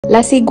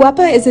La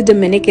Ciguapa is a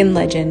Dominican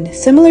legend,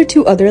 similar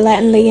to other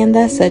Latin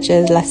leyendas such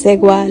as La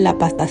Cegua, La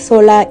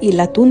Pastasola, y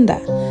La Tunda.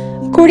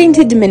 According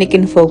to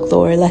Dominican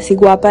folklore, La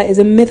Ciguapa is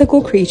a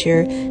mythical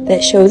creature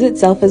that shows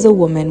itself as a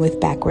woman with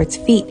backwards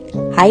feet,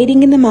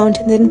 hiding in the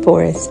mountains and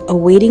forests,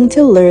 awaiting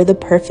to lure the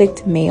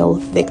perfect male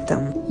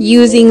victim.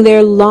 Using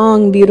their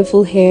long,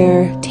 beautiful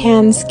hair,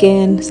 tan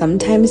skin,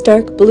 sometimes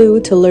dark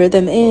blue, to lure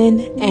them in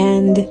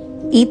and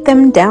eat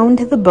them down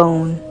to the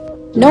bone.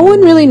 No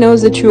one really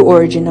knows the true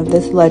origin of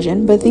this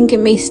legend, but think it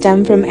may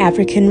stem from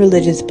African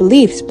religious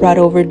beliefs brought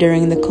over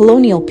during the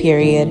colonial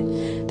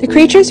period. The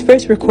creature's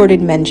first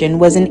recorded mention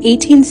was in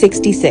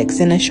 1866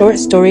 in a short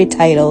story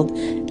titled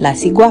La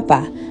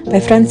Ciguapa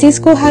by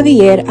Francisco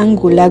Javier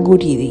Angula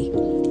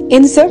Guridi.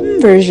 In certain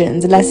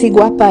versions, La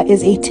Ciguapa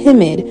is a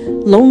timid,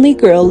 lonely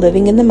girl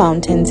living in the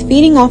mountains,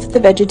 feeding off the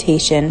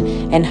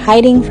vegetation and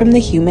hiding from the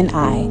human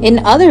eye.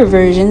 In other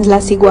versions, La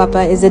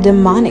Ciguapa is a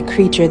demonic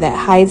creature that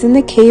hides in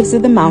the caves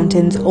of the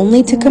mountains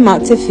only to come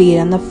out to feed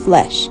on the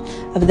flesh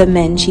of the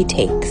men she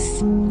takes.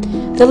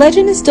 The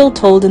legend is still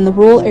told in the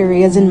rural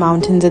areas and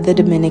mountains of the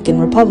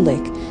Dominican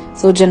Republic.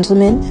 So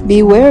gentlemen,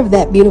 beware of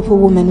that beautiful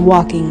woman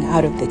walking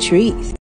out of the trees.